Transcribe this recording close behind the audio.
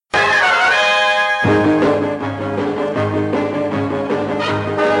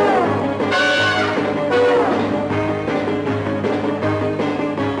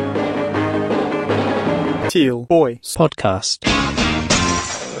Teal Boys Podcast.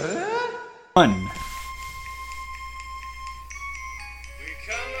 One.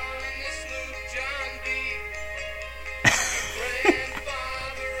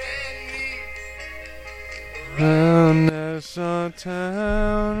 Round Nassau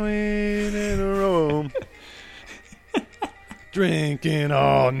town, we in a room, drinking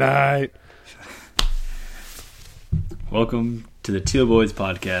all night. Welcome to the Teal Boys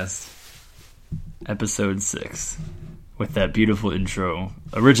Podcast, Episode 6, with that beautiful intro,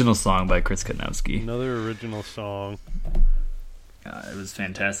 original song by Chris Kutnowski. Another original song. It was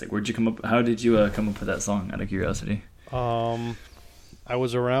fantastic. Where'd you come up? How did you come up with that song? Out of curiosity. I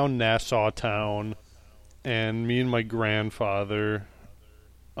was around Nassau town, and me and my grandfather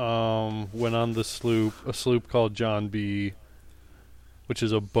went on a sloop called John B., which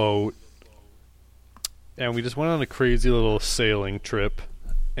is a boat. And we just went on a crazy little sailing trip,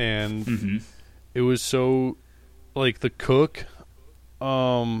 and it was so, like, the cook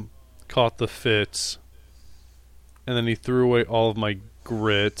caught the fits, and then he threw away all of my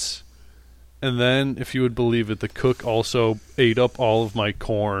grits, and then, if you would believe it, the cook also ate up all of my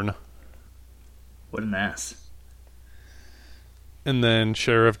corn. What an ass. And then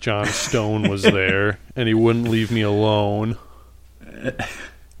Sheriff John Stone was there, and he wouldn't leave me alone.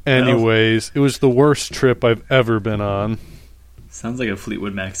 Anyways, it was the worst trip I've ever been on. Sounds like a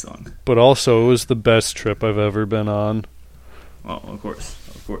Fleetwood Mac song. But also, it was the best trip I've ever been on. Oh, of course.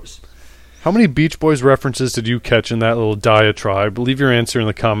 Of course. How many Beach Boys references did you catch in that little diatribe? Leave your answer in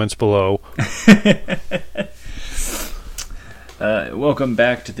the comments below. Welcome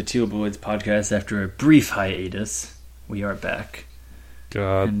back to the Teal Boys Podcast after a brief hiatus. We are back.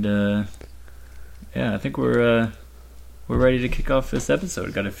 God. And, I think we're ready to kick off this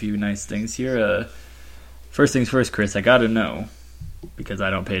episode. Got a few nice things here. First things first, Chris, I gotta know, because I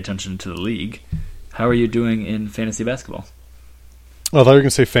don't pay attention to the league, how are you doing in fantasy basketball? I thought you were going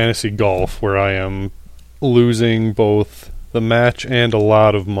to say fantasy golf, where I am losing both the match and a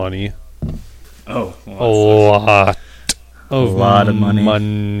lot of money. Oh, well, a lot of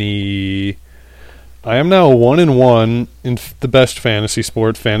money. I am now 1-1 in the best fantasy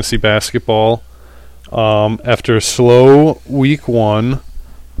sport, fantasy basketball. After a slow week 1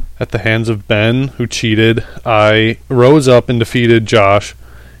 at the hands of Ben, who cheated, I rose up and defeated Josh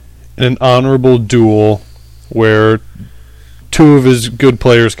in an honorable duel where 2 of his good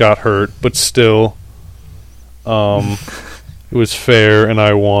players got hurt, but still, it was fair and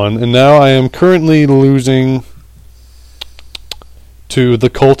I won. And now I am currently losing to the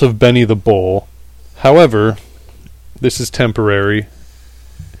cult of Benny the Bull. However, this is temporary.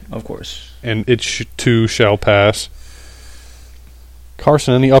 Of course. And it too shall pass.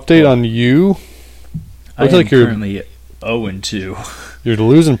 Carson, any update on you? I am currently 0-2. You're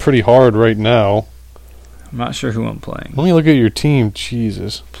losing pretty hard right now. I'm not sure who I'm playing. Let me look at your team.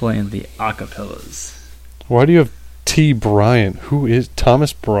 Jesus. Playing the Acapellas. Why do you have T. Bryant? Who is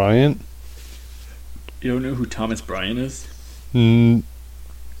Thomas Bryant? You don't know who Thomas Bryant is? I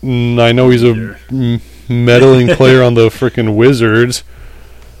know he's a meddling player on the frickin' Wizards.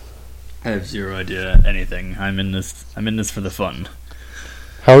 I have zero idea anything. I'm in this for the fun.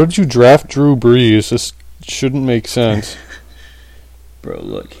 How did you draft Drew Brees? This shouldn't make sense. Bro,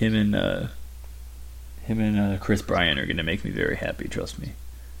 look, him and Chris Bryant are gonna make me very happy. Trust me.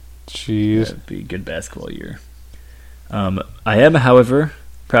 Jeez, it'd be a good basketball year. I am, however,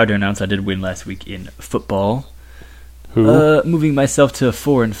 proud to announce I did win last week in football. Who? Moving myself to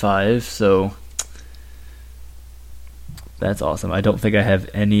 4-5. So that's awesome. I don't think I have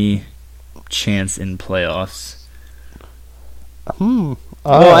any chance in playoffs. Well,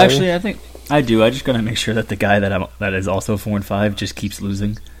 actually, I think I do. I just gotta make sure that the guy that is also 4-5 just keeps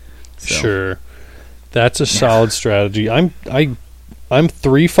losing. So. Sure, that's a solid strategy. I'm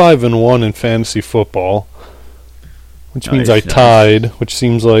 3-5-1 in fantasy football, which means I tied, which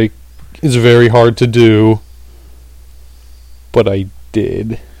seems like is very hard to do, but I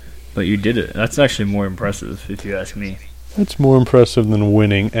did. But you did it. That's actually more impressive, if you ask me. That's more impressive than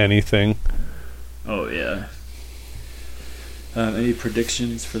winning anything. Oh, yeah. Any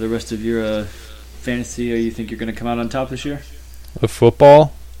predictions for the rest of your fantasy? Or you think you're going to come out on top this year? Of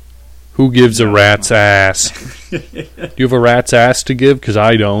football? Who gives a rat's ass? Do you have a rat's ass to give? Because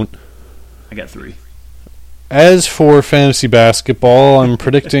I don't. I got 3. As for fantasy basketball, I'm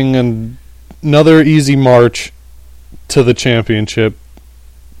predicting another easy march to the championship,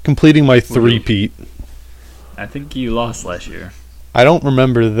 completing my three-peat. I think you lost last year. I don't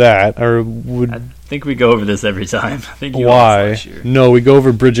remember that. Or would I think we go over this every time. I think you why? lost last year. No, we go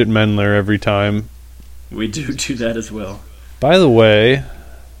over Bridget Mendler every time. We do that as well. By the way,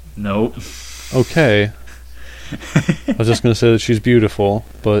 Nope. Okay. I was just going to say that she's beautiful,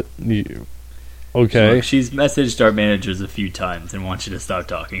 but okay. Look, she's messaged our managers a few times and wants you to stop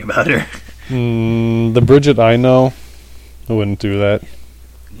talking about her. The Bridget I know, I wouldn't do that.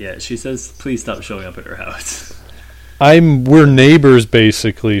 Yeah, she says, please stop showing up at her house. We're neighbors,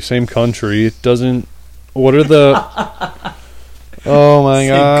 basically. Same country. It doesn't... What are the... Oh, my Same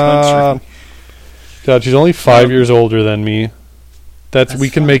God. country. God, she's only 5 years older than me. We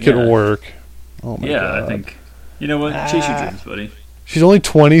can fine, make it yeah. work. Oh, my God. Yeah, I think... You know what? Chase your dreams, buddy. She's only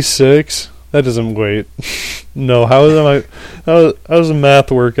 26? That doesn't wait. No, how does the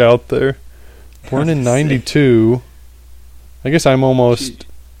math work out there? Born in 92. I guess I'm almost...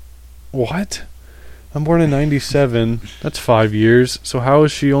 What? I'm born in 97. That's 5 years. So how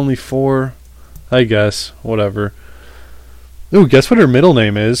is she only 4? I guess. Whatever. Ooh, guess what her middle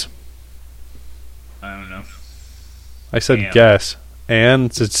name is? I don't know. I said Anne. guess. And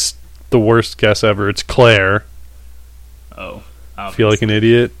it's the worst guess ever. It's Claire. Oh. Feel like an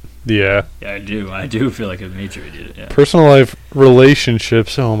idiot? Yeah. Yeah, I do. I do feel like a major idiot, yeah. Personal life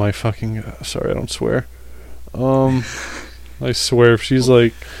relationships. Oh my fucking... sorry, I don't swear. I swear if she's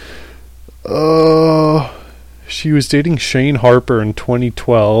like... she was dating Shane Harper in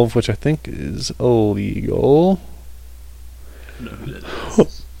 2012, which I think is illegal. I don't know who that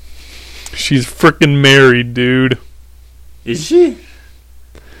is. She's freaking married, dude. Is she?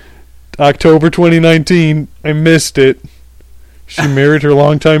 October 2019. I missed it. She married her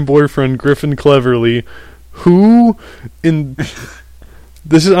longtime boyfriend, Griffin Cleverly, who in...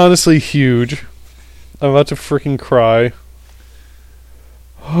 This is honestly huge. I'm about to freaking cry.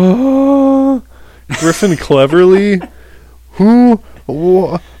 Griffin Cleverly?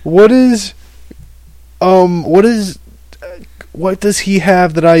 What does he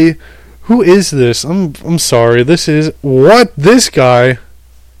have that I... Who is this? I'm sorry. This guy?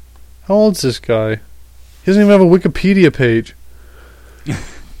 How old's this guy? He doesn't even have a Wikipedia page.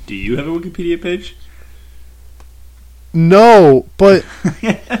 Do you have a Wikipedia page? No, but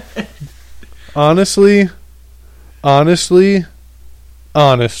honestly, Carson,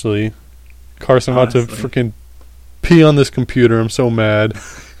 I'm about to freaking pee on this computer. I'm so mad.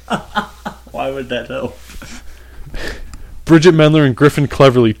 Why would that help? Bridget Mendler and Griffin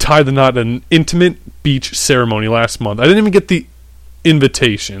Cleverly tied the knot at an intimate beach ceremony last month. I didn't even get the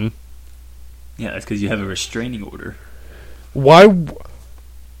invitation. Yeah, that's because you have a restraining order. Why?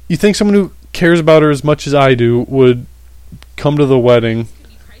 You think someone who cares about her as much as I do would come to the wedding?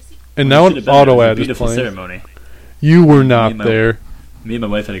 And now an auto ad is playing. Ceremony. You were not there. Me and my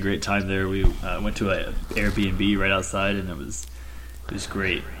wife had a great time there. We went to an Airbnb right outside, and it was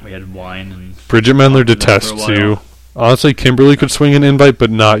great. We had wine and. Bridget Mendler detests you. Honestly, Kimberly could swing an invite,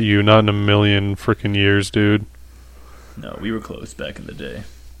 but not you. Not in a million freaking years, dude. No, we were close back in the day.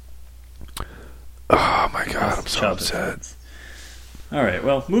 Oh my God, I'm so upset. All right,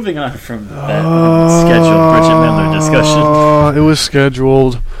 well, moving on from that scheduled Bridget Mendler discussion. It was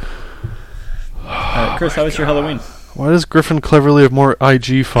scheduled. Chris, how was your Halloween? Why does Griffin Cleverly have more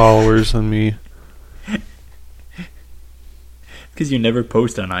IG followers than me? Because you never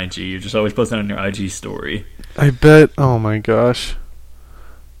post on IG. You just always post on your IG story. I bet... Oh my gosh.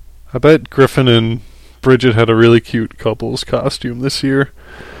 I bet Griffin and Bridget had a really cute couples costume this year.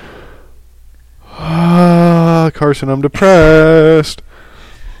 Carson, I'm depressed.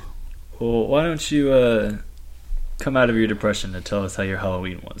 Well, why don't you come out of your depression and tell us how your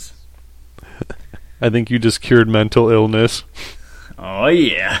Halloween was? I think you just cured mental illness. Oh,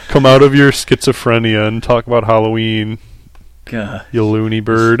 yeah. Come out of your schizophrenia and talk about Halloween. God. You loony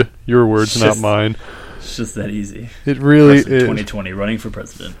bird. Your words, not mine. It's just that easy. It really is. 2020, running for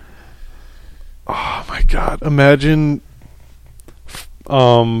president. Oh, my God. Imagine...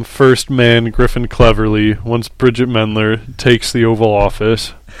 first man Griffin Cleverly once Bridget Mendler takes the Oval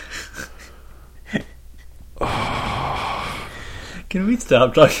Office. Can we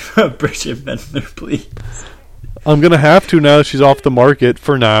stop talking about Bridget Mendler, please? I'm gonna have to now that she's off the market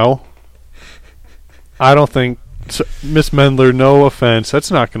for now. I don't think Miss Mendler, no offense, that's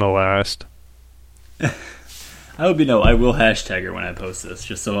not gonna last. I hope you know I will hashtag her when I post this,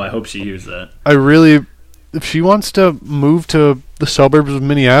 just so I hope she hears that. If she wants to move to the suburbs of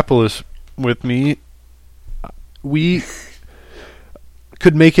Minneapolis with me, we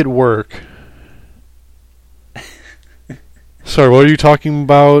could make it work. Sorry, what are you talking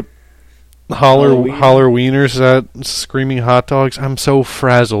about? Holler wieners? Is that screaming hot dogs? I'm so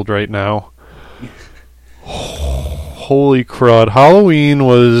frazzled right now. Holy crud. Halloween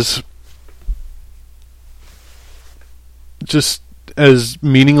was just as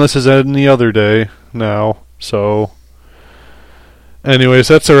meaningless as any other day now, so Anyways,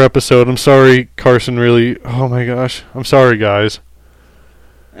 that's our episode. I'm sorry, Carson, really. Oh my gosh. I'm sorry, guys.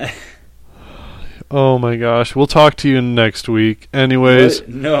 Oh my gosh. We'll talk to you next week. Anyways. What?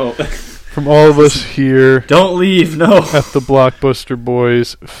 No. From all of us here. Don't leave, no. At the Blockbuster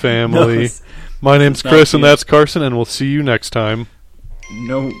Boys family. No, my name's Chris, and that's Carson, and we'll see you next time.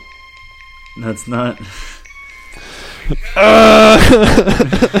 No. That's not...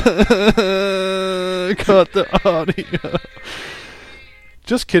 Cut the audio.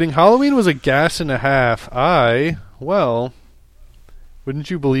 Just kidding. Halloween was a gas and a half.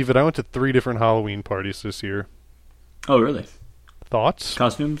 Wouldn't you believe it? I went to 3 different Halloween parties this year. Oh, really? Thoughts?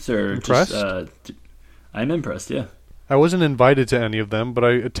 Costumes or impressed? Just, I'm impressed, yeah. I wasn't invited to any of them, but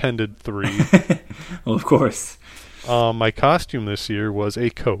I attended 3. Well, of course. My costume this year was a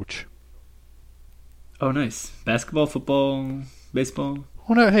coach. Oh, nice. Basketball, football, baseball?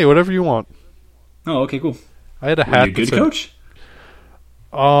 Hey, whatever you want. Oh, okay, cool. I had a hat. Were you a good coach?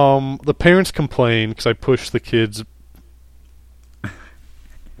 The parents complained because I pushed the kids.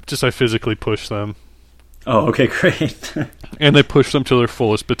 Just I physically pushed them. Oh, okay, great. And they push them to their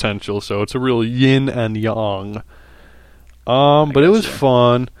fullest potential, so it's a real yin and yang. But it was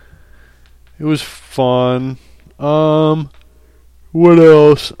fun. It was fun. What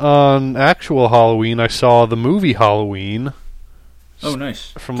else? On actual Halloween, I saw the movie Halloween. Oh,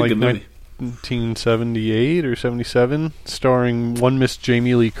 nice. From like 1978 or 77, starring one Miss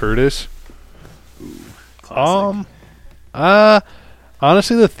Jamie Lee Curtis. Ooh, classic.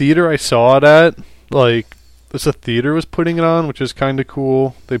 Honestly, the theater I saw it at, like, the theater was putting it on, which is kind of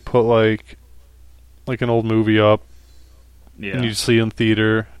cool. They put like an old movie up, and you see it in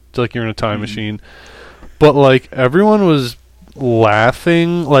theater. It's like you're in a time machine. But like everyone was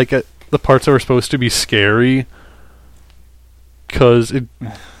laughing like at the parts that were supposed to be scary, because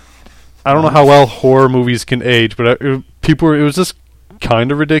I don't know how well horror movies can age, but it was just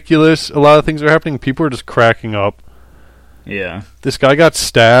kind of ridiculous. A lot of things are happening. People were just cracking up. Yeah. This guy got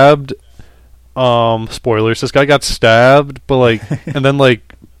stabbed. Spoilers. This guy got stabbed, but like, and then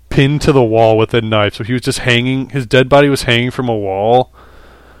like pinned to the wall with a knife. So he was just hanging. His dead body was hanging from a wall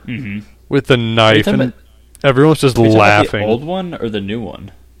with a knife, and everyone was just laughing. The old one or the new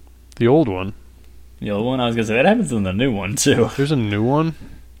one? The old one. The old one. I was gonna say that happens in the new one too. There's a new one.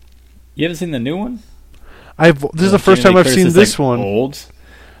 You haven't seen the new one? This is the first time I've seen this one. Old.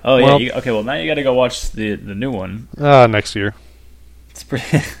 Oh yeah. Okay. Well, now you got to go watch the new one. Next year. It's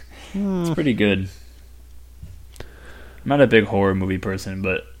pretty. It's pretty good. I'm not a big horror movie person,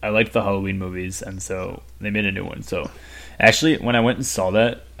 but I liked the Halloween movies, and so they made a new one. So, actually, when I went and saw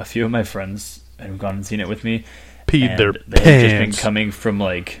that, a few of my friends had gone and seen it with me. Peed their pants. They had just been coming from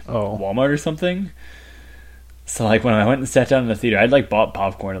like Walmart or something. So, like when I went and sat down in the theater, I'd like bought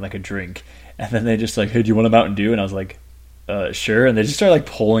popcorn and like a drink, and then they just like, "Hey, do you want a Mountain Dew?" And I was like, "Sure." And they just started like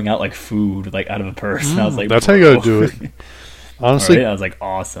pulling out like food like out of a purse, and I was like, "That's how you gotta do it." Honestly, right? I was like,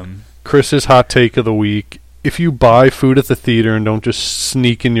 awesome. Chris's hot take of the week: if you buy food at the theater and don't just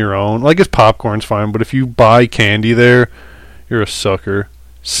sneak in your own, like, it's popcorn's fine, but if you buy candy there, you're a sucker.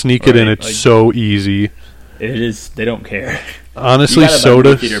 Sneak it in; it's like, so easy. It is. They don't care. Honestly,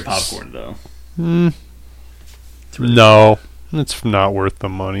 soda theater popcorn though. No, it's not worth the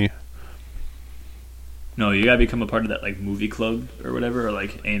money. No, you gotta become a part of that like movie club or whatever, or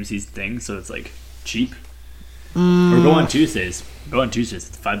like AMC's thing, so it's like cheap. Or go on Tuesdays. It's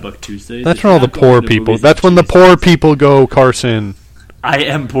 $5 Tuesdays. That's where all the poor people. That's when the poor people go, Carson. I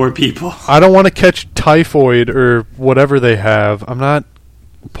am poor people. I don't want to catch typhoid or whatever they have. I'm not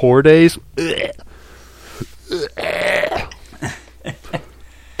poor days.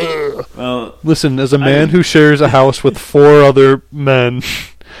 Well, listen, as a man who shares a house with 4 other men,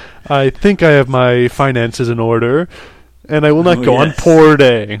 I think I have my finances in order, and I will not go on poor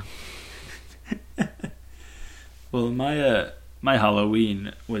day. Well, my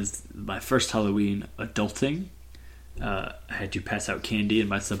Halloween was my first Halloween adulting. I had to pass out candy in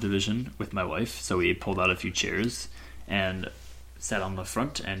my subdivision with my wife, so we pulled out a few chairs and sat on the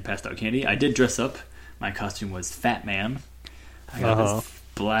front and passed out candy. I did dress up. My costume was Fat Man. I got this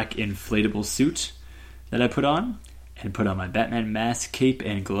black inflatable suit that I put on, and put on my Batman mask, cape,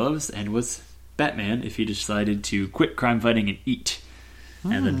 and gloves, and was Batman if he decided to quit crime fighting and eat,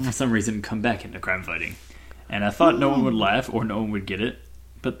 and then for some reason come back into crime fighting. And I thought no one would laugh or no one would get it,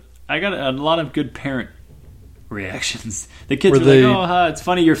 but I got a lot of good parent reactions. The kids were like, "Oh, it's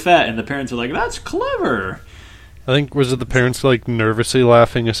funny you're fat," and the parents were like, "That's clever." I think, was it the parents like nervously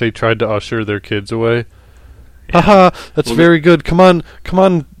laughing as they tried to usher their kids away? Haha, that's very good. Come on,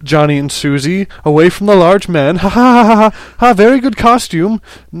 Johnny and Susie, away from the large man. Ha ha ha ha ha! Very good costume.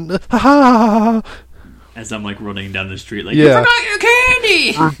 Ha ha ha ha. As I'm like running down the street, like, Yeah. you forgot your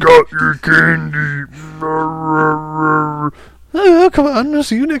candy! Forgot your candy. Oh, come on, I'll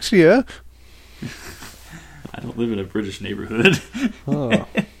see you next year. I don't live in a British neighborhood. Oh.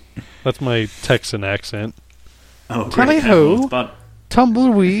 That's my Texan accent. Oh, Tally-ho. great.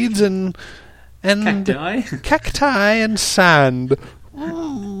 Tumbleweeds and Cacti? and sand.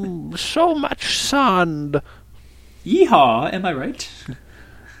 So much sand. Yeehaw, am I right?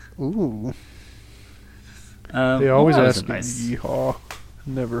 Ooh. They always ask me nice. yeehaw.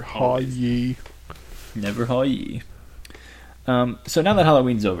 Never haw Always. ye. Never haw ye. So now that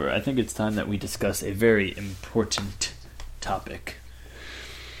Halloween's over, I think it's time that we discuss a very important topic.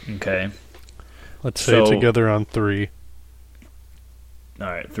 Okay. Let's say it together on 3. All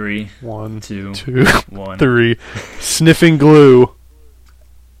right, 3, 1, 2, 1. 3. Sniffing glue.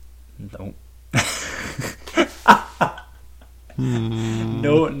 Nope.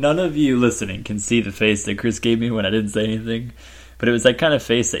 No, none of you listening can see the face that Chris gave me when I didn't say anything, but it was that kind of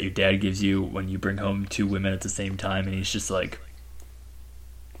face that your dad gives you when you bring home 2 women at the same time, and he's just like,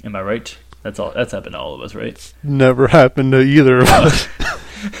 "Am I right?" That's all. That's happened to all of us, right? Never happened to either of us.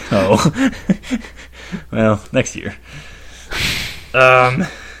 Oh, well, next year. But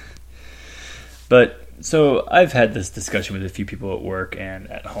so I've had this discussion with a few people at work and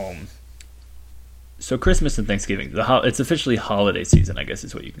at home. So Christmas and Thanksgiving, it's officially holiday season, I guess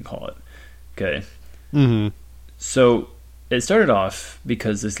is what you can call it. Okay. Mm-hmm. So it started off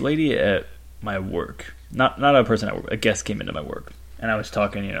because this lady at my work, not a person at work, a guest came into my work. And I was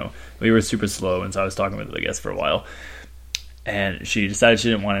talking, we were super slow, and so I was talking with the guest for a while. And she decided she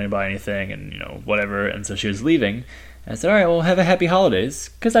didn't want to buy anything and, whatever. And so she was leaving. And I said, all right, well, have a happy holidays.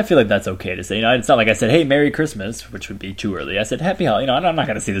 Because I feel like that's okay to say. It's not like I said, hey, Merry Christmas, which would be too early. I said, happy holiday. I'm not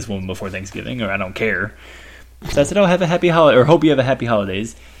going to see this woman before Thanksgiving, or I don't care. So I said, oh, have a happy holiday, or hope you have a happy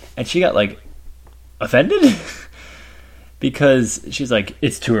holidays. And she got, offended? Because she's like,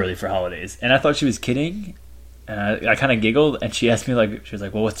 it's too early for holidays. And I thought she was kidding. And I kind of giggled. And she asked me, she was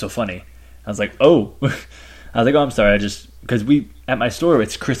like, well, what's so funny? I was like, oh. I was like, oh, I'm sorry. Because at my store,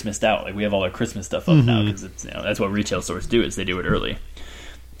 it's Christmased out. We have all our Christmas stuff up now because it's that's what retail stores do, is they do it early.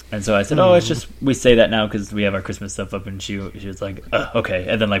 And so I said, oh, it's just, we say that now because we have our Christmas stuff up. And she was like, okay.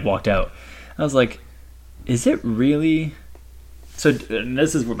 And then walked out. I was like, is it really? So, and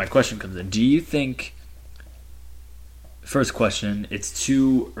this is where my question comes in. Do you think, first question, it's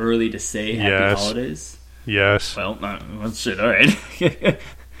too early to say happy holidays? Yes. Well, shit, all right.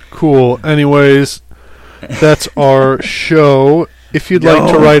 Cool. Anyways, that's our show. If you'd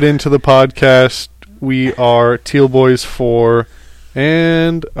like to write into the podcast, we are Teal Boys 4,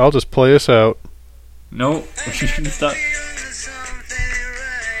 and I'll just play us out. No, stop.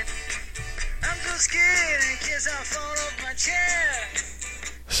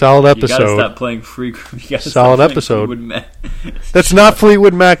 Solid episode. You gotta stop playing free. Solid episode. That's not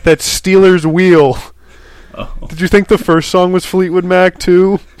Fleetwood Mac. That's Steelers Wheel. Oh. Did you think the first song was Fleetwood Mac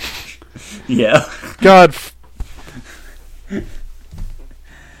too? Yeah. God.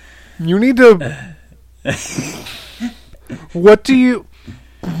 You need to. What do you?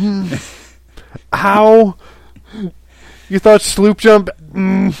 How? You thought Sloop Jump?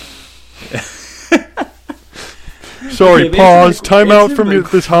 Sorry, Okay, pause. Time out from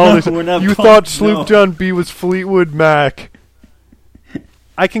this holiday. No, we're not you paused, thought Sloop no. John B was Fleetwood Mac.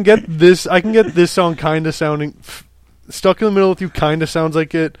 I can get this song kind of sounding Stuck in the Middle with You kind of sounds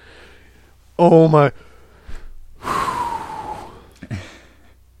like it. Oh my.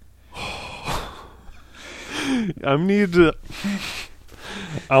 I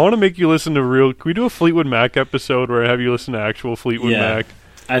want to make you listen to real. Can we do a Fleetwood Mac episode where I have you listen to actual Fleetwood Mac?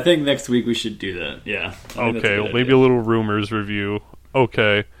 I think next week we should do that. Yeah. Okay, well, maybe a little rumors review.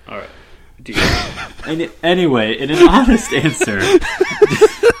 Okay. All right. Anyway, in an honest answer.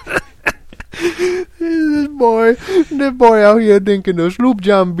 This boy out here thinking the Sloop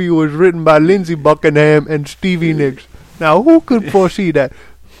John B was written by Lindsey Buckingham and Stevie Nicks. Now, who could foresee that?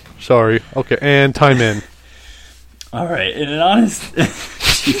 Sorry. Okay, and time in. All right, in an honest...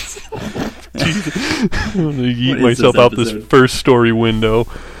 I'm going to yeet myself out this first story window.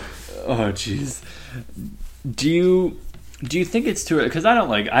 Oh, jeez. Do you think it's too early? Because I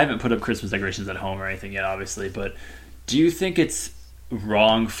haven't put up Christmas decorations at home or anything yet, obviously, but do you think it's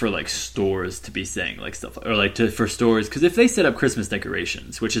wrong for stores to be saying stuff, or for stores, because if they set up Christmas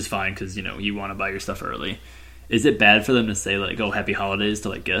decorations, which is fine because you want to buy your stuff early, is it bad for them to say oh, happy holidays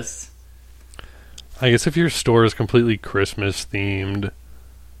to guests? I guess if your store is completely Christmas themed,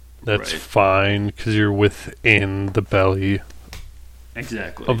 that's fine because you're within the belly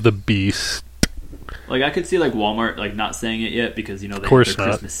exactly of the beast. I could see Walmart not saying it yet because they have their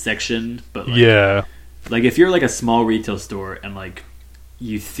Christmas section, but yeah, like if you're like a small retail store and like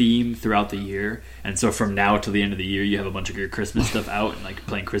you theme throughout the year, and so from now till the end of the year you have a bunch of your Christmas stuff out and like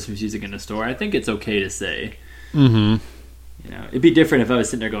playing Christmas music in the store, I think it's okay to say. Mm-hmm. You know, it'd be different if I was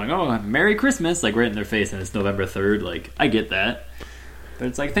sitting there going, "Oh, Merry Christmas," like right in their face, and it's November 3rd. Like, I get that, but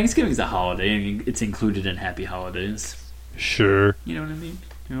it's like Thanksgiving's a holiday, and it's included in Happy Holidays. Sure. You know what I mean?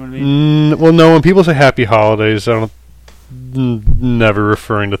 You know what I mean? Well, no. When people say Happy Holidays, I don't. Never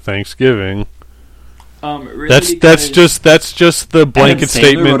referring to Thanksgiving. Really, that's just the blanket Adam Sandler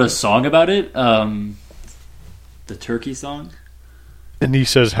statement. wrote a song about it, the turkey song, and he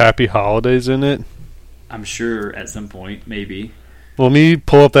says Happy Holidays in it. I'm sure at some point, maybe. Well, let me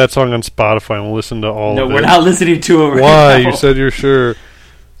pull up that song on Spotify and we'll listen to all of it. No, we're not listening to it right Why? now. You said you're sure.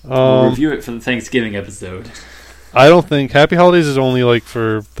 We'll review it for the Thanksgiving episode. I don't think Happy Holidays is only like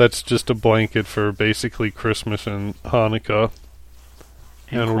for, that's just a blanket for basically Christmas and Hanukkah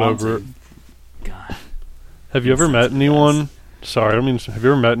and whatever. God. Have you ever met anyone? Sorry, I don't mean. Have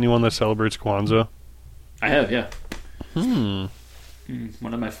you ever met anyone that celebrates Kwanzaa? I have, yeah. One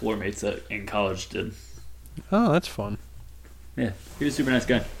of my floor mates in college did. Oh, that's fun. Yeah, he was a super nice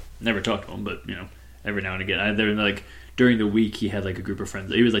guy. Never talked to him, but you know, every now and again. They're like during the week, he had like a group of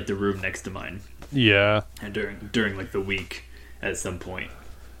friends. He was like the room next to mine. Yeah. And during like the week, at some point,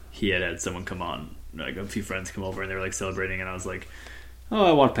 he had someone come on, like a few friends come over, and they were like celebrating, and I was like, "Oh,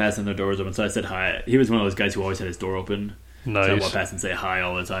 I walked past and their door was open," so I said hi. He was one of those guys who always had his door open. Nice. So I walk past and say hi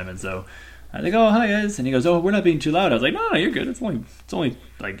all the time, and so I was like, "Oh, hi guys," and he goes, "Oh, we're not being too loud." I was like, "No, you're good. It's only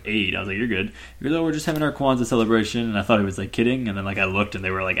like 8." I was like, "You're good." He goes, "Oh, we're just having our Kwanzaa celebration," and I thought he was like kidding, and then like I looked and they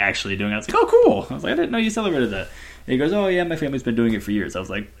were like actually doing it. I was like, "Oh, cool." I was like, "I didn't know you celebrated that." And he goes, "Oh yeah, my family's been doing it for years." I was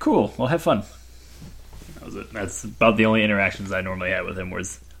like, "Cool. Well, have fun." That was it. That's about the only interactions I normally had with him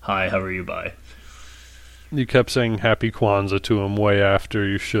was, "Hi, how are you?" Bye. You kept saying Happy Kwanzaa to him way after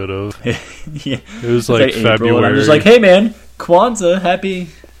you should have. Yeah. It was like April, February. and I'm just like, "Hey man, Kwanzaa, happy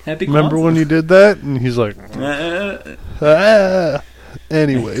Kwanzaa." Remember when you did that? And he's like,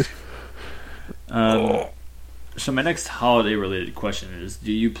 Anyways. So my next holiday-related question is,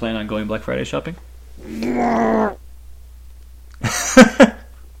 do you plan on going Black Friday shopping? Gross.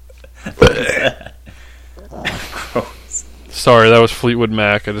 Sorry, that was Fleetwood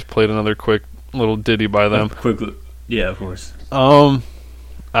Mac. I just played another quick little ditty by them. Yeah, of course. The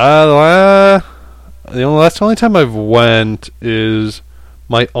only time I've went is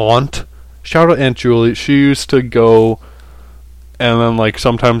my aunt. Shout out Aunt Julie. She used to go, and then like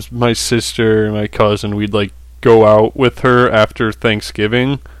sometimes my sister and my cousin, we'd like go out with her after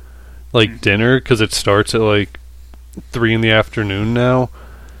Thanksgiving, like dinner, because it starts at like 3 in the afternoon now.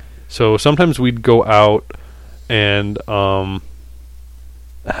 So sometimes we'd go out and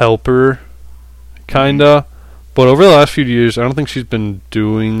help her, kinda. But over the last few years, I don't think she's been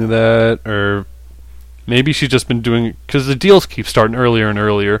doing that, or maybe she's just been doing, because the deals keep starting earlier and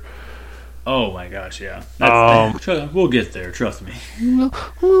earlier. Oh my gosh, yeah. We'll get there, trust me.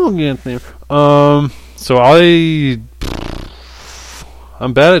 We'll get there. So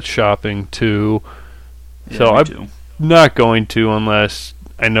I'm bad at shopping too. Yeah, So me I'm too. not going to unless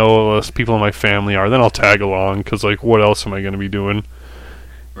I know people in my family are. Then I'll tag along, because like, what else am I going to be doing?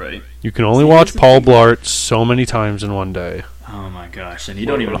 Right. You can only watch Paul Blart so many times in one day. Oh my gosh, and you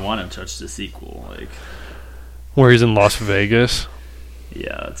don't even want to touch the sequel, like. Where he's in Las Vegas.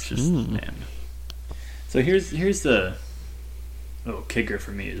 Yeah, it's just man. So here's the little kicker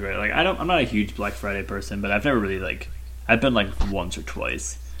for me is, right, like I'm not a huge Black Friday person, but I've never really I've been like once or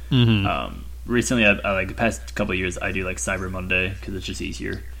twice. Recently, I like the past couple of years, I do like Cyber Monday because it's just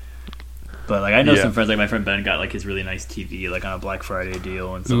easier. But like I know some friends, like my friend Ben got like his really nice TV like on a Black Friday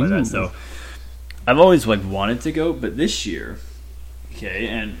deal and stuff like that. So I've always like wanted to go, but this year. Okay,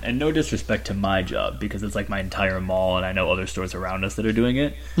 and no disrespect to my job, because it's like my entire mall, and I know other stores around us that are doing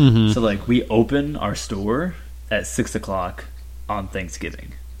it. So like we open our store at 6:00 on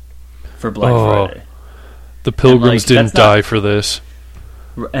Thanksgiving for Black Friday. The Pilgrims didn't die for this.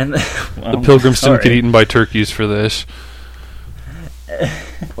 And the Pilgrims didn't get eaten by turkeys for this.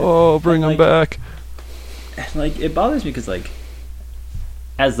 Bring them back. Like it bothers me because like,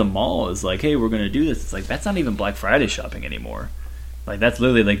 as the mall is like, hey, we're gonna do this. It's like that's not even Black Friday shopping anymore. Like that's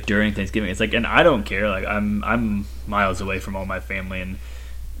literally like during Thanksgiving. It's like, and I don't care. Like I'm miles away from all my family, and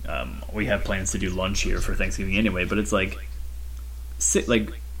we have plans to do lunch here for Thanksgiving anyway. But it's like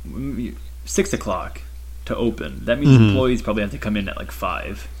 6:00 to open. That means employees probably have to come in at like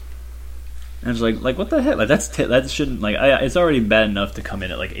 5. And it's like what the heck? Like that shouldn't like. It's already bad enough to come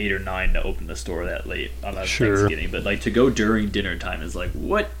in at like 8 or 9 to open the store that late on a Thanksgiving. But like to go during dinner time is like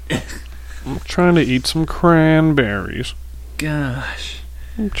what? I'm trying to eat some cranberries. Gosh.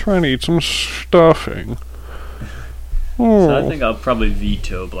 I'm trying to eat some stuffing. So I think I'll probably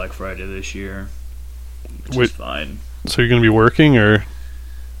veto Black Friday this year, which is fine. So you're going to be working, or?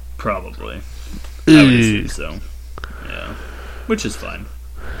 Probably. I would assume so. Yeah. Which is fine.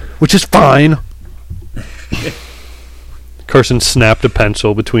 Which is fine. Carson snapped a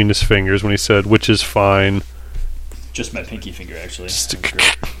pencil between his fingers when he said, which is fine. Just my pinky finger, actually.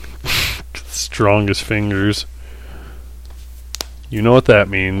 Strongest fingers. You know what that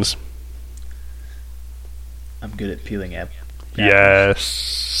means. I'm good at peeling apples. Yes,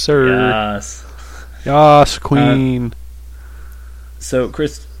 sir. Yes. Yes, queen. So,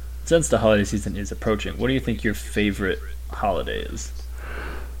 Chris, since the holiday season is approaching, what do you think your favorite holiday is?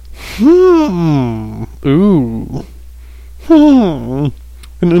 Ooh. An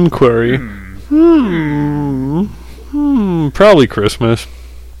inquiry. Probably Christmas.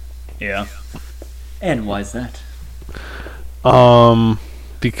 Yeah. And why is that?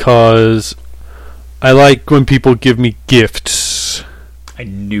 Because I like when people give me gifts. I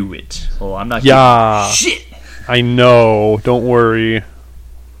knew it. Oh, I'm not shit. I know. Don't worry.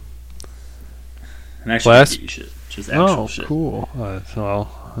 I'm actually not giving you shit. Just actual shit. Oh, cool. Well,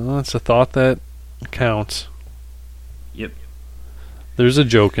 that's a thought that counts. Yep. There's a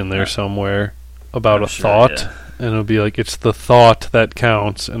joke in there somewhere about thought, and it'll be like, it's the thought that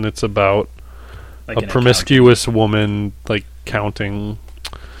counts, and it's about like a promiscuous woman, like, counting.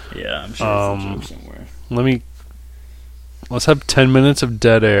 Yeah, I'm sure there's a joke somewhere. Let's have 10 minutes of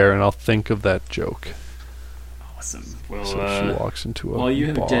dead air, and I'll think of that joke. Awesome. Well, so she walks into a while you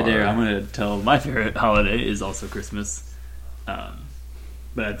have bar. dead air, I'm going to tell my favorite holiday is also Christmas.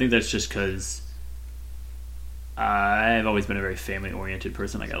 But I think that's just because I've always been a very family-oriented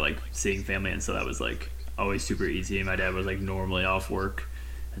person. Like, I like seeing family, and so that was, like, always super easy. My dad was, like, normally off work,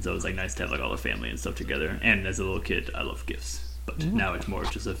 and so it was, like, nice to have, like, all the family and stuff together. And as a little kid, I love gifts. But now it's more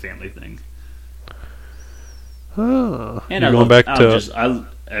of just a family thing. Oh, and everyone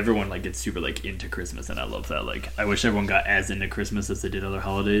like gets super like into Christmas, and I love that. Like, I wish everyone got as into Christmas as they did other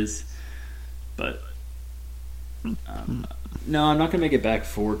holidays. But no, I'm not gonna make it back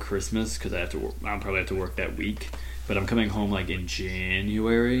for Christmas because I'll probably have to work that week. But I'm coming home like in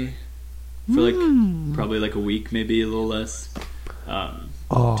January for like probably like a week, maybe a little less,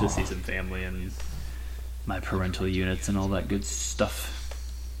 to see some family and my parental units and all that good stuff.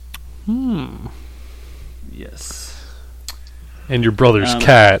 Yes. And your brother's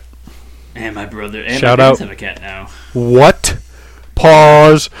cat. And my brother. And Shout my out. Have a cat now. What?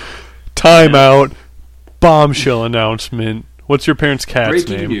 Pause. Time out. Bombshell announcement. What's your parents' cat's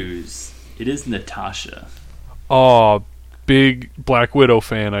name? Breaking news. It is Natasha. Oh, big Black Widow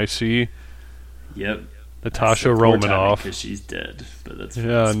fan, I see. Yep. Natasha Romanoff. Because she's dead. But that's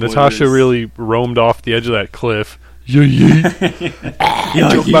Natasha really roamed off the edge of that cliff. Joke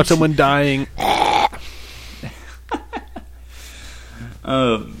about someone dying.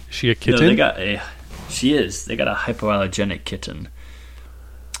 She a kitten? No, she is. They got a hypoallergenic kitten.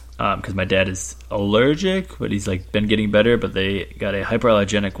 Because my dad is allergic, but he's like been getting better. But they got a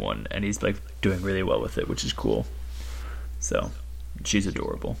hypoallergenic one, and he's like doing really well with it, which is cool. So she's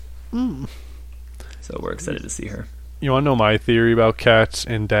adorable. So we're excited to see her. You want to know my theory about cats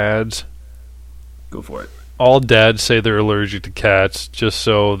and dads? Go for it. All dads say they're allergic to cats just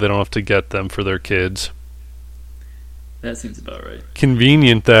so they don't have to get them for their kids. That seems about right.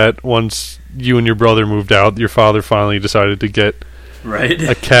 Convenient that once you and your brother moved out, your father finally decided to get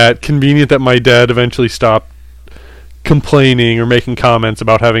a cat. Convenient that my dad eventually stopped complaining or making comments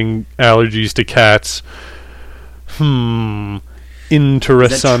about having allergies to cats.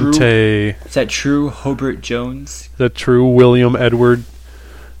 Interessante. Is that true, Hobart Jones? Is that true, William Edward?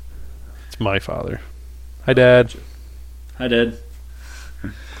 It's my father. Hi, Dad. Hi, Dad.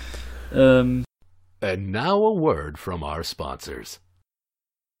 And now a word from our sponsors.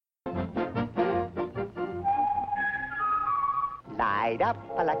 Light up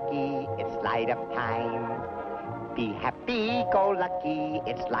a lucky, it's light up time. Be happy, go lucky,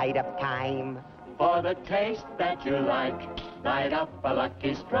 it's light up time. For the taste that you like, light up a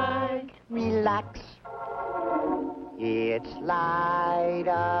Lucky Strike. Relax, it's light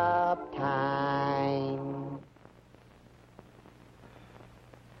up time.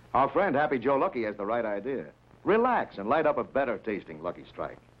 Our friend Happy Joe Lucky has the right idea. Relax and light up a better tasting Lucky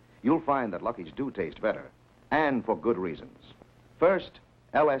Strike. You'll find that Luckies do taste better, and for good reasons. First,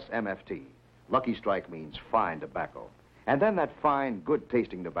 LSMFT. Lucky Strike means fine tobacco. And then that fine, good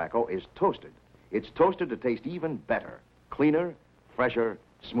tasting tobacco is toasted. It's toasted to taste even better, cleaner, fresher,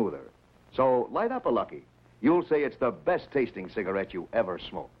 smoother. So light up a Lucky. You'll say it's the best tasting cigarette you ever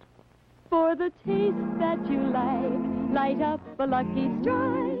smoked. For the taste that you like, light up a Lucky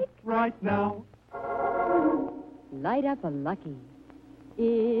Strike. Right now. Light up a Lucky.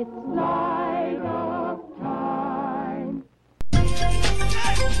 It's light up time.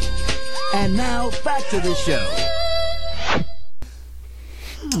 And now, back to the show.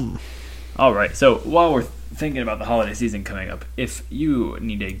 All right, so while we're thinking about the holiday season coming up, if you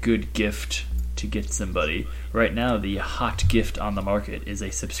need a good gift to get somebody, right now the hot gift on the market is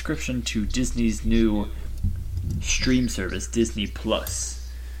a subscription to Disney's new stream service, Disney Plus.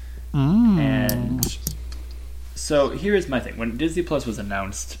 And so here's my thing. When Disney Plus was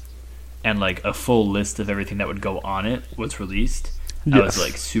announced and like a full list of everything that would go on it was released, I was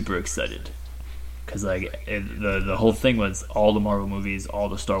like super excited. Because like the whole thing was all the Marvel movies, all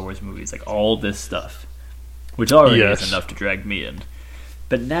the Star Wars movies, like all this stuff, which already is enough to drag me in.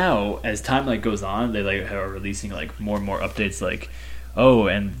 But now, as time like goes on, they like are releasing like more and more updates. Like, oh,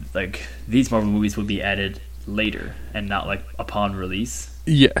 and like these Marvel movies will be added later and not like upon release.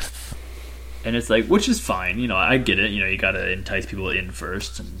 Yes. And it's like, which is fine. You know, I get it. You know, you gotta entice people in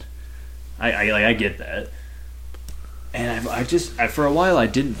first, and I get that. And I for a while, I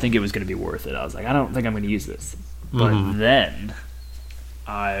didn't think it was going to be worth it. I was like, I don't think I'm going to use this. But then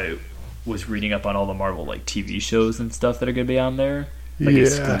I was reading up on all the Marvel like TV shows and stuff that are going to be on there, like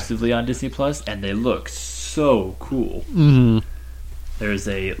exclusively on Disney Plus, and they look so cool. There's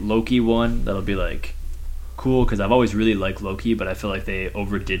a Loki one that'll be like cool because I've always really liked Loki, but I feel like they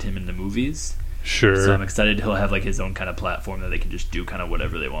overdid him in the movies. Sure. So I'm excited he'll have like his own kind of platform that they can just do kind of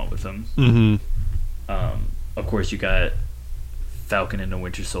whatever they want with him. Of course, you got Falcon and the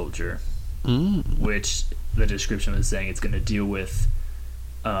Winter Soldier, which the description was saying it's going to deal with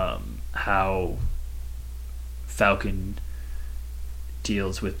how Falcon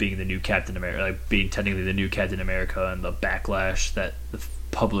deals with being the new Captain America, like being technically the new Captain America, and the backlash that the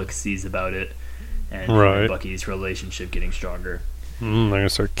public sees about it, and him and Bucky's relationship getting stronger. They're going to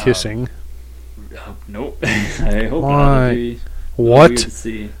start kissing. Nope. I hope not. It'd be what? Weird to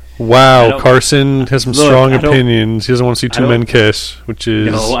see. Wow, Carson has some strong opinions. He doesn't want to see two men kiss, which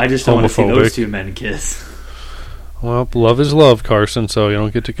is no, I just don't want to see those two men kiss. Well, love is love, Carson, so you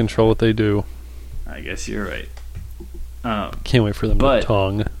don't get to control what they do. I guess you're right. Can't wait for them to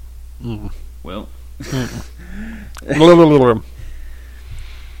tongue. Well.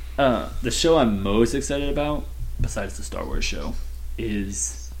 The show I'm most excited about, besides the Star Wars show,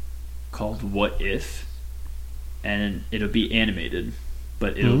 is called What If, and it'll be animated.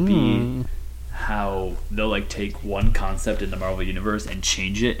 But it'll be how they'll like take one concept in the Marvel universe and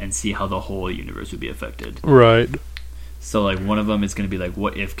change it and see how the whole universe would be affected. Right. So like one of them is going to be like,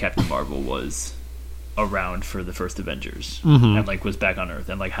 what if Captain Marvel was around for the first Avengers and like was back on Earth,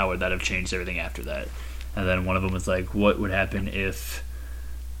 and like how would that have changed everything after that? And then one of them was like, what would happen if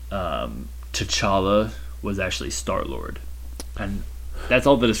T'Challa was actually Star-Lord? And that's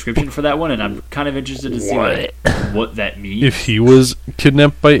all the description for that one, and I'm kind of interested to see what that means. If he was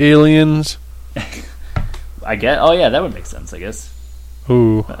kidnapped by aliens, I guess. Oh yeah, that would make sense. I guess.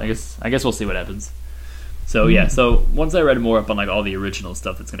 Ooh. I guess we'll see what happens. So yeah. So once I read more up on like all the original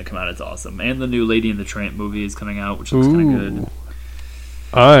stuff that's going to come out, it's awesome. And the new Lady and the Tramp movie is coming out, which looks kind of good.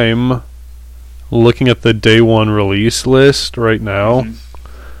 I'm looking at the day one release list right now.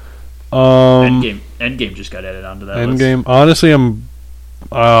 Endgame just got added onto that Endgame. list. Honestly,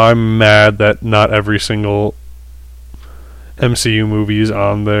 I'm mad that not every single MCU movie is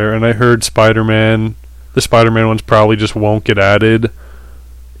on there, and I heard the Spider-Man ones probably just won't get added.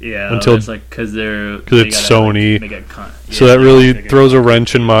 Yeah, until it's like because it's Sony, so that yeah, really throws a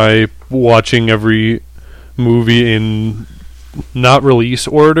wrench in my watching every movie in not release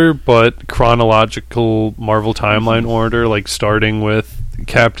order, but chronological Marvel timeline order, like starting with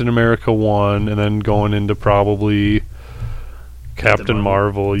Captain America 1 and then going into probably Captain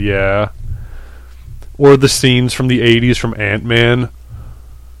Marvel, yeah. Or the scenes from the 80s from Ant-Man.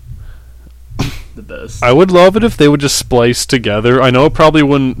 The best. I would love it if they would just splice together. I know it probably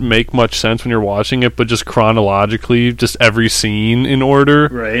wouldn't make much sense when you're watching it, but just chronologically, just every scene in order.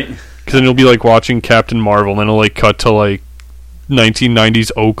 Right. Because then you'll be like watching Captain Marvel, and then it'll like cut to like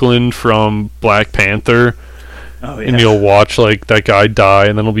 1990s Oakland from Black Panther. Oh, yeah. And you'll watch like that guy die,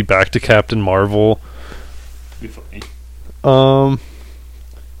 and then it'll be back to Captain Marvel. Be funny.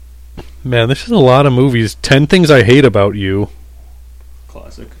 Man, this is a lot of movies. 10 Things I Hate About You.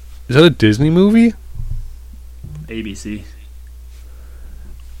 Classic. Is that a Disney movie? ABC.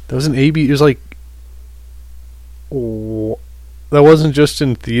 That was an AB. It was like... Oh, that wasn't just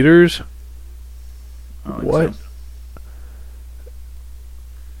in theaters? What?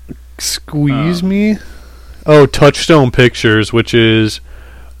 So. Squeeze Me? Oh, Touchstone Pictures, which is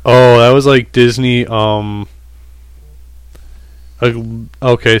Oh, that was like Disney.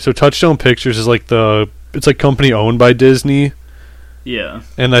 Okay, so Touchstone Pictures is like it's like company owned by Disney, Yeah.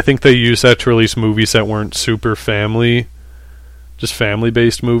 and I think they use that to release movies that weren't super just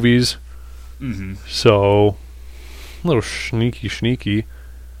family-based movies. Mm-hmm. So, a little sneaky.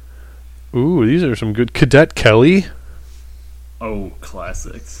 Ooh, these are some good. Cadet Kelly, Oh,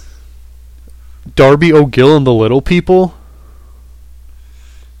 classics. Darby O'Gill and the Little People.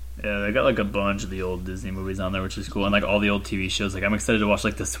 Yeah, they got like a bunch of the old Disney movies on there, which is cool, and like all the old TV shows. Like I'm excited to watch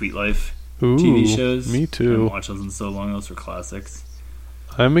like the Sweet Life Ooh, TV shows. me I too. haven't watched those in so long. Those were classics.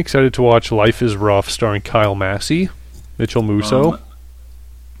 I'm excited to watch Life is Rough starring Kyle Massey, Mitchell Musso,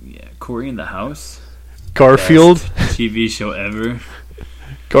 Yeah, Corey in the House. Garfield. Best TV show ever.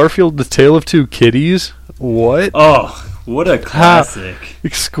 Garfield, The Tale of Two Kitties. What? Oh, what a classic!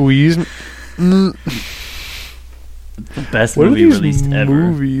 Squeeze. The best What are movie these released ever.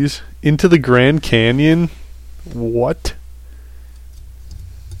 movies? Into the Grand Canyon. What?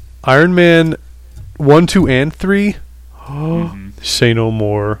 Iron Man 1, 2, and 3. Say no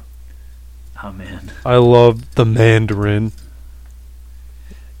more. Oh man. I love the Mandarin.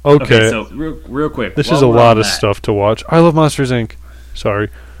 Okay, So real quick. this while is a we're lot on of that, stuff to watch. I love Monsters Inc. Sorry.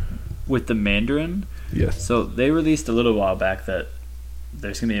 with the Mandarin. Yes. So they released a little while back that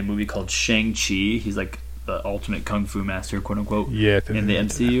there's gonna be a movie called Shang-Chi. He's like the ultimate kung fu master, quote unquote, Yeah. in the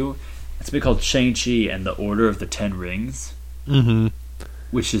MCU. It's gonna be called Shang-Chi and the Order of the Ten Rings, Mm-hmm.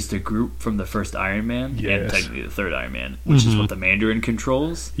 which is the group from the first Iron Man and Yes. technically the third Iron Man, which is what the Mandarin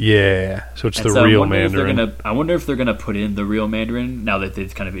controls. Yeah. So it's And the so real I wonder if they're Mandarin. I wonder if they're gonna put in the real Mandarin now that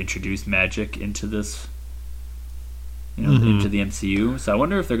they've kind of introduced magic into this, into the MCU. So I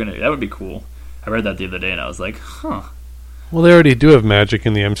wonder if they're gonna. That would be cool. I read that the other day and I was like, huh. Well, they already do have magic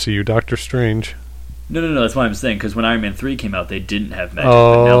in the MCU. Doctor Strange. No. That's what I'm saying. Because when Iron Man 3 came out, they didn't have magic.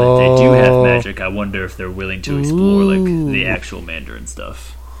 But now that they do have magic, I wonder if they're willing to explore like the actual Mandarin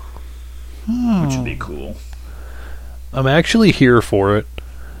stuff, which would be cool. I'm actually here for it.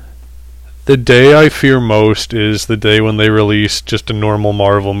 The day I fear most is the day when they release just a normal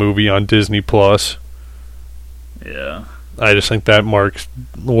Marvel movie on Disney Plus. Yeah. I just think that marks,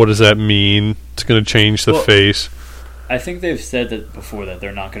 what does that mean? It's going to change the Well, face. I think they've said that before that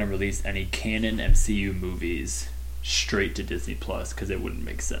they're not going to release any canon MCU movies straight to Disney Plus because it wouldn't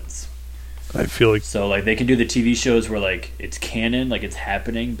make sense. I feel like So like they can do the TV shows where like it's canon, like it's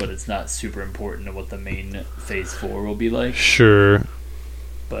happening, but it's not super important to what the main Phase 4 will be like. sure.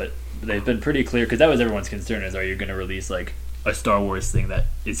 But they've been pretty clear because that was everyone's concern: is are you going to release like a Star Wars thing that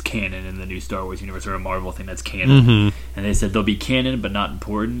is canon in the new Star Wars universe, or a Marvel thing that's canon? Mhm. And they said they'll be canon but not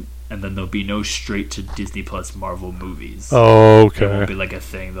important, and then there'll be no straight to Disney Plus Marvel movies. Oh, It won't okay. be like a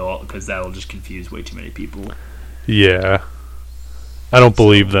thing though, because that'll just confuse way too many people. Yeah. I don't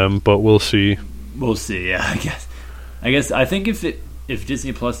believe them, but we'll see. We'll see. Yeah, I think if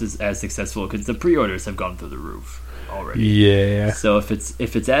Disney Plus is as successful, because the pre-orders have gone through the roof already. Yeah. So if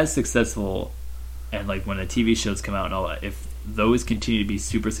it's as successful, and like when the TV shows come out and all that, if those continue to be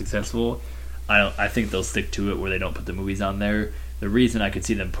super successful, I think they'll stick to it where they don't put the movies on there. The reason I could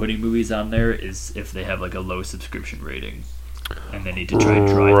see them putting movies on there is if they have like a low subscription rating, and they need to try and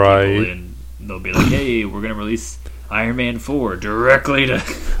drive people in. They'll be like, "Hey, we're gonna release Iron Man 4 directly to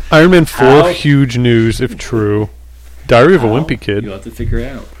Iron Man 4, How? huge news if true. Diary of a Wimpy Kid. You'll have to figure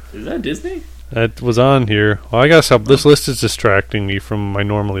out. Is that Disney? That was on here. Well, I gotta stop. This list is distracting me from my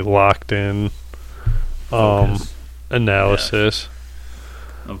normally locked in Focus. analysis.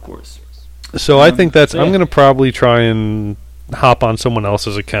 Of course. So I think that's. yeah. I'm gonna probably try and hop on someone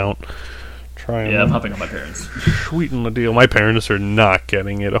else's account. Try and Yeah, I'm hopping on my parents. sweeten the deal. My parents are not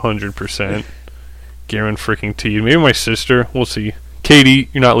getting it 100%. Garen freaking T. Maybe my sister. We'll see. Katie,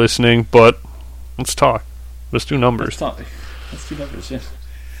 you're not listening, but let's talk. Let's do numbers. Let's do numbers, yeah.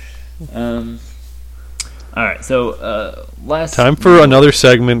 All right, so last Time for another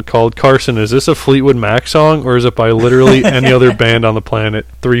segment called Carson. Is this a Fleetwood Mac song, or is it by literally any other band on the planet?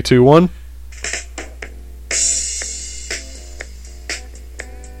 3, 2, 1.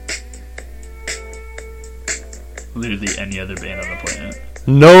 literally any other band on the planet.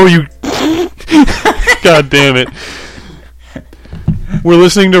 No, you. God damn it. We're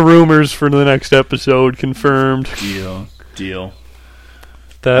listening to rumors for the next episode. Confirmed. Deal.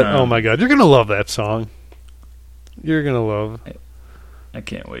 That. Oh my god, you're gonna love that song. You're gonna love. I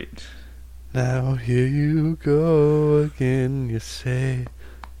can't wait. Now here you go again. You say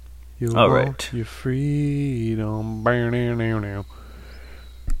you All want right. your freedom.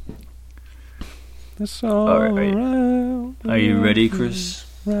 It's all right. around. Are you ready, Chris?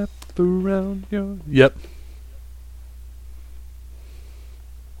 Wrap around your. Yep.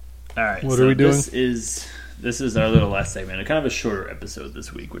 All right. What are we doing? This is our little last segment. Kind of a shorter episode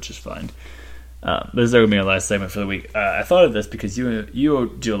this week, which is fine. This is going to be our last segment for the week. I thought of this because you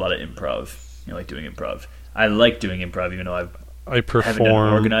do a lot of improv. You like doing improv. I like doing improv, even though I haven't done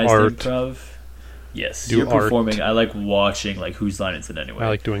perform organized art. improv. Yes, Do you're art. performing. I like watching, like, whose line is it anyway. I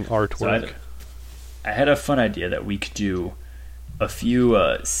like doing artwork. So I had a fun idea that we could do a few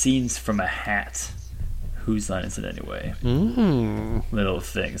scenes from a hat. Whose line is it anyway? Little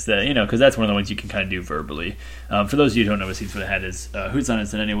things that, because that's one of the ones you can kind of do verbally. For those of you who don't know what Scenes from a Hat is, Whose Line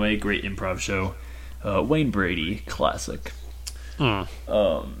Is It Anyway? Great improv show. Wayne Brady, classic.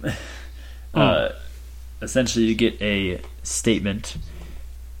 Essentially, you get a statement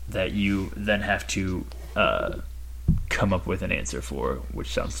that you then have to come up with an answer for,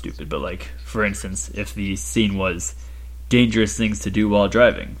 which sounds stupid, but, like, for instance, if the scene was dangerous things to do while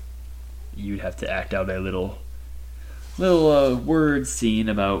driving, you'd have to act out a little word scene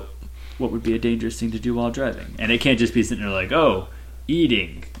about what would be a dangerous thing to do while driving. And it can't just be sitting there like, oh,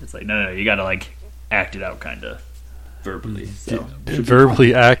 eating. It's like, no, you gotta, like, act it out kind of verbally. So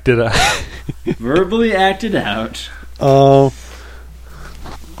Verbally acted out. verbally acted out. I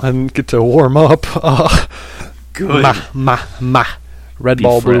didn't get to warm up. Good. Red Be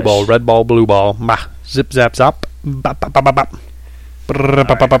ball, blue fresh. ball, red ball, blue ball. Zip, zap, zap. Bop, bop, bop, bop, bop.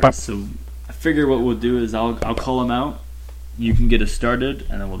 Alright, so I figure what we'll do is I'll call them out. You can get us started,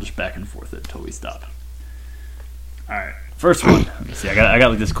 and then we'll just back and forth it until we stop. All right, first one. Let me see. I got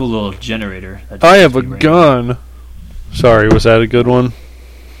like this cool little generator. that just I have a keeps me gun. Sorry, was that a good one?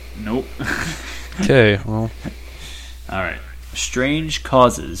 Nope. Okay, well. All right. Strange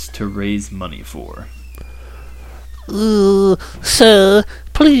causes to raise money for. Sir,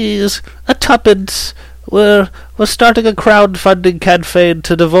 please, a tuppence. We're starting a crowdfunding campaign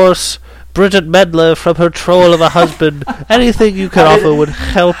to divorce Bridget Medler from her troll of a husband. Anything you can offer would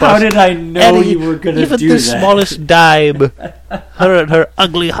help us. How did I know you were going to do even that? the smallest dime. Her and her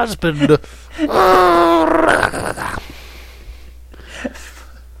ugly husband.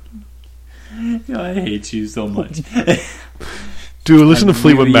 I hate you so much. Dude, listen I to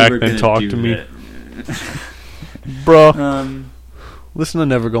Fleetwood knew you Mac were then gonna talk do to me. that. Bruh. Listen to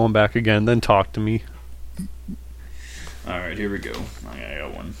Never Going Back Again, then talk to me. Alright, here we go. I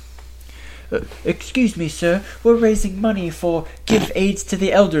got one. Excuse me, sir. We're raising money for Give AIDS to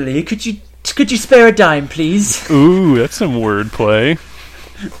the Elderly. Could you spare a dime, please? Ooh, that's some wordplay.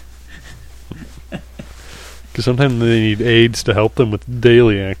 Because sometimes they need AIDS to help them with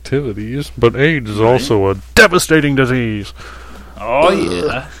daily activities, but AIDS is also a devastating disease. Oh,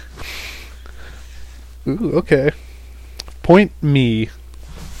 yeah. Ooh, okay. Point me.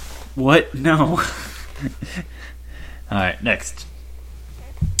 What? No. Alright, next.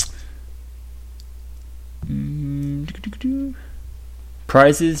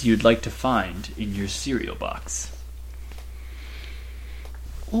 Prizes you'd like to find in your cereal box.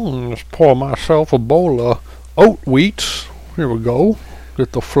 Let's pour myself a bowl of oat wheats. Here we go.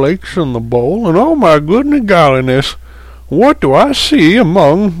 Get the flakes in the bowl, and oh my goodness golliness, what do I see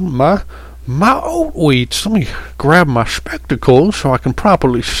among my oat wheats? Let me grab my spectacles so I can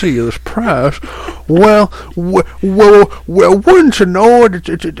properly see this prize. Well, wouldn't you know it?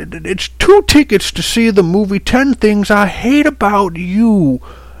 It's 2 tickets to see the movie 10 Things I Hate About You,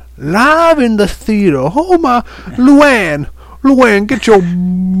 live in the theater. Oh my, Luann, get your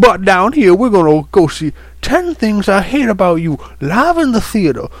butt down here. We're gonna go see 10 Things I Hate About You, live in the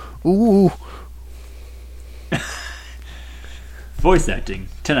theater. Ooh. Voice acting,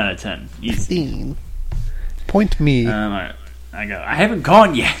 10 out of 10. Easy. Point me. Alright. I haven't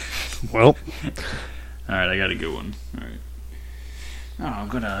gone yet. Well. Alright, I got a good one. Alright. Oh, I'm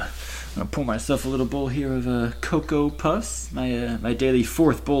gonna pour myself a little bowl here of Cocoa Puffs. My daily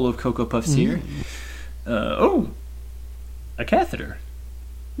 4th bowl of Cocoa Puffs here. A catheter.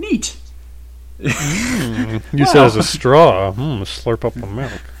 Neat. Use it as a straw. Slurp up the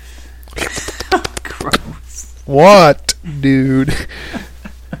milk. Gross. What, dude?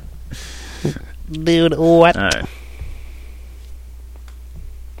 Dude, what?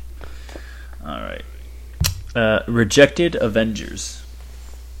 Alright. Rejected Avengers.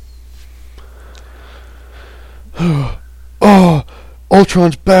 Oh,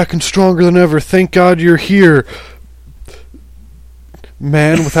 Ultron's back and stronger than ever. Thank God you're here.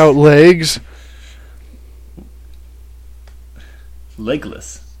 Man without legs.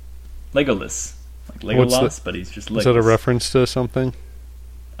 Legless. Legolas. Like What's Legolas, but he's just legless. Is that a reference to something?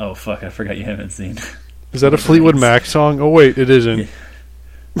 Oh, fuck, I forgot you haven't seen. Is that a Fleetwood Mac song? Oh, wait, it isn't.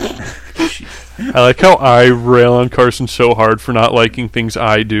 I like how I rail on Carson so hard for not liking things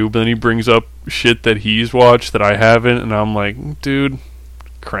I do, but then he brings up shit that he's watched that I haven't, and I'm like, dude,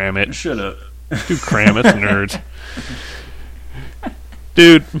 Cram it. Shut up. Dude, cram it, nerds.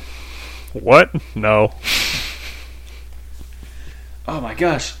 Dude. What? No. Oh my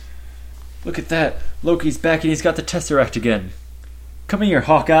gosh. Look at that. Loki's back and he's got the Tesseract again. Come here,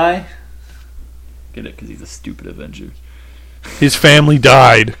 Hawkeye. Get it? Because he's a stupid Avenger. His family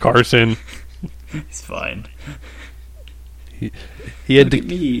died, Carson. He's fine. He had look at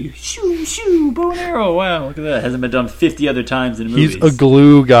me. Shoo, shoo, bow and arrow. Wow, look at that. Hasn't been done 50 other times in movies. He's a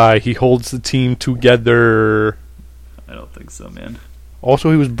glue guy. He holds the team together. I don't think so, man.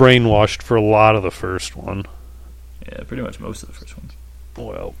 Also, he was brainwashed for a lot of the first one. Yeah, pretty much most of the first one.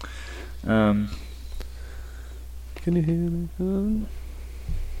 Well. Can you hear me?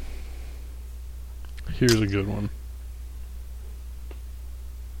 Here's a good one.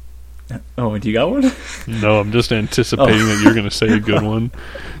 Oh, do you got one? No, I'm just anticipating that you're going to say a good one.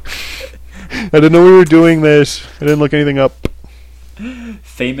 I didn't know we were doing this. I didn't look anything up.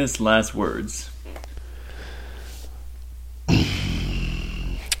 Famous last words.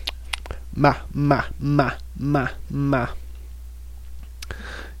 Ma.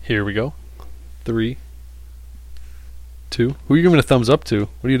 Here we go. 3, 2. Who are you giving a thumbs up to?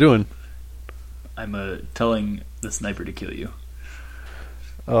 What are you doing? I'm telling the sniper to kill you.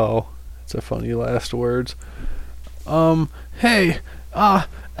 Oh, it's a funny last words. Hey,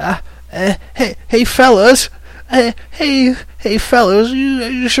 hey, fellas. Hey, fellas,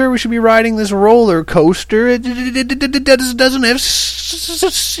 you sure we should be riding this roller coaster? It doesn't have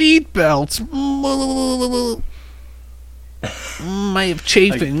seat belts. I have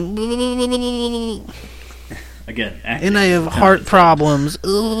chafing. Again, and I have heart problems.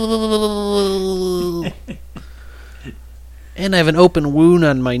 And I have an open wound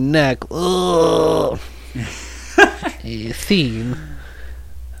on my neck. A theme.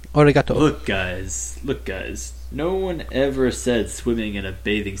 Arigato. Look, guys. No one ever said swimming in a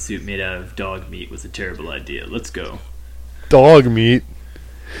bathing suit made out of dog meat was a terrible idea. Let's go. Dog meat?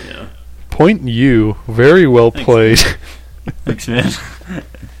 Yeah. Point you. Very well played. Thanks, man.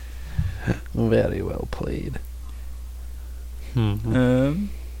 Very well played.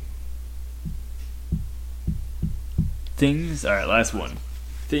 Things. Alright, last one.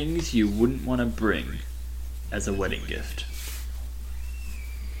 Things you wouldn't want to bring as a wedding gift.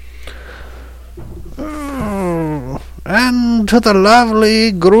 And to the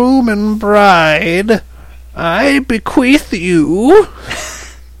lovely groom and bride, I bequeath you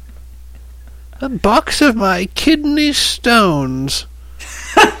a box of my kidney stones,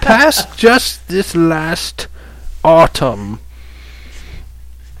 passed just this last autumn.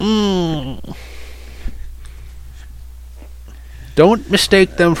 Don't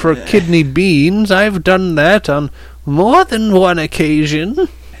mistake them for kidney beans. I've done that on more than one occasion.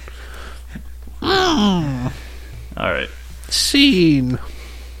 Alright. Scene.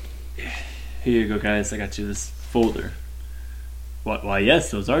 Here you go, guys. I got you this folder. Why, yes,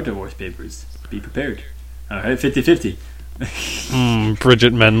 those are divorce papers. Be prepared. Alright, 50-50.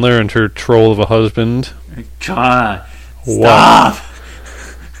 Bridget Mendler and her troll of a husband. God. Stop!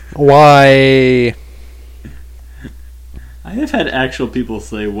 Why? I have had actual people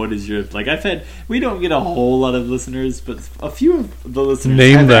say, what is your... we don't get a whole lot of listeners, but a few of the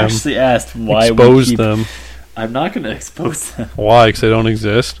listeners have actually asked why expose them. I'm not going to expose them. Why? Because they don't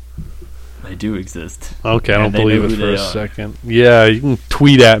exist? They do exist. Okay, I don't believe it for a second. Yeah, you can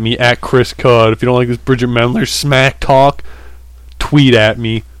tweet at me, at Chris Cudd. If you don't like this Bridget Mendler smack talk, tweet at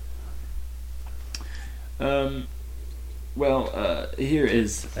me. Here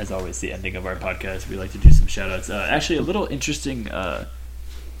is, as always, the ending of our podcast. We like to do some shout-outs. Actually, a little interesting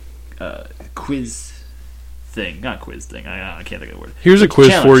quiz thing. Not quiz thing. I can't think of the word. Here's a quiz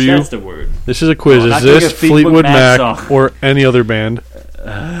challenge. for you. That's the word. This is a quiz. Is this Fleetwood Mac or any other band?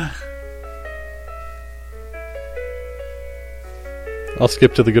 I'll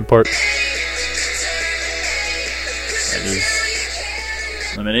skip to the good part. That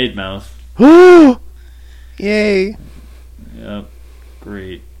is Lemonade Mouth. Yay. Yep.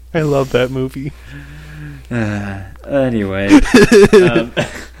 Great. I love that movie. Anyway.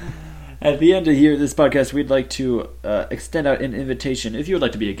 At the end of this podcast, we'd like to extend out an invitation. If you would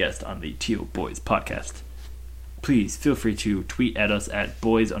like to be a guest on the Teal Boys podcast, please feel free to tweet at us at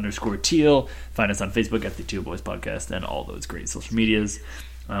boys_teal. Find us on Facebook at the Teal Boys podcast and all those great social medias.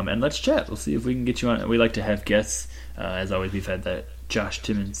 And let's chat. We'll see if we can get you on. We like to have guests. As always, we've had that Josh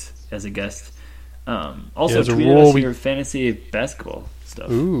Timmons as a guest. Also, tweet at us your fantasy basketball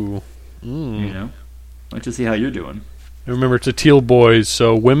stuff. Ooh. You know? I'd like to see how you're doing. And remember, it's a Teal Boys,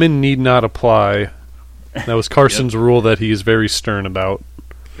 so women need not apply. That was Carson's rule that he is very stern about.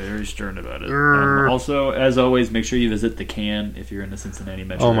 Very stern about it. Also, as always, make sure you visit the Can if you're in the Cincinnati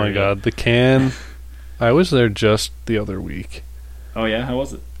metro Oh my area. God, the Can. I was there just the other week. Oh yeah, how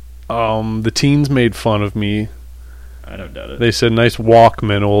was it? The teens made fun of me. I don't doubt it. They said, "Nice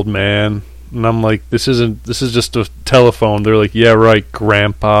Walkman, old man," and I'm like, "This isn't. This is just a telephone." They're like, "Yeah, right,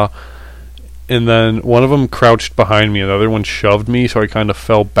 Grandpa." And then one of them crouched behind me, and the other one shoved me, so I kind of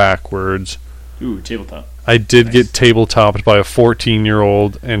fell backwards. Ooh, tabletop. I did get tabletopped by a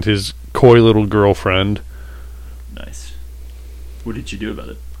 14-year-old and his coy little girlfriend. Nice. What did you do about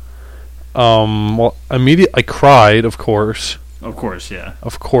it? Well, immediately I cried, of course. Of course, yeah.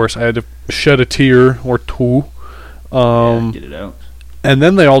 Of course, I had to shed a tear or two. Get it out. And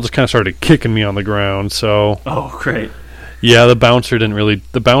then they all just kind of started kicking me on the ground, so... Oh, great. Yeah, the bouncer didn't really...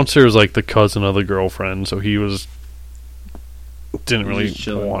 The bouncer was like the cousin of the girlfriend, so he was... Didn't really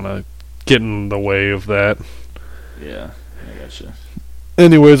want to get in the way of that. Yeah, I gotcha.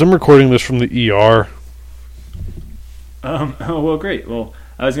 Anyways, I'm recording this from the ER. Oh, well, great. Well,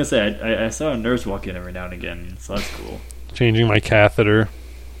 I was going to say, I saw a nurse walk in every now and again, so that's cool. Changing my catheter.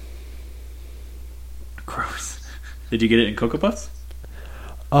 Gross. Did you get it in Cocoa Puffs?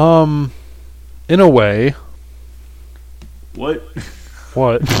 In a way. What?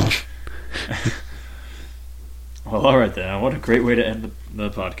 What? Well, alright then. What a great way to end the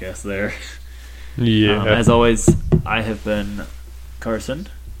podcast there. Yeah. As always, I have been Carson.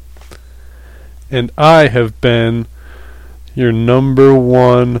 And I have been your number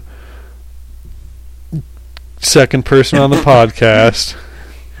one second person on the podcast.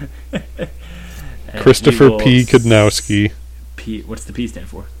 Christopher P. Kudnowski. P. What's the P stand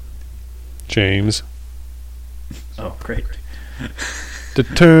for? James. Oh, great.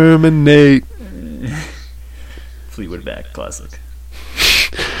 Determinate. Fleetwood Mac classic.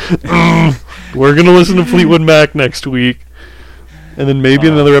 We're gonna listen to Fleetwood Mac next week, and then maybe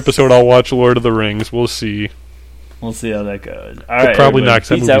in another episode I'll watch Lord of the Rings. We'll see. We'll see how that goes. All right, probably not. 'Cause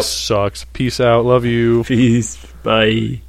that Peace movie out. sucks. Peace out. Love you. Peace. Bye.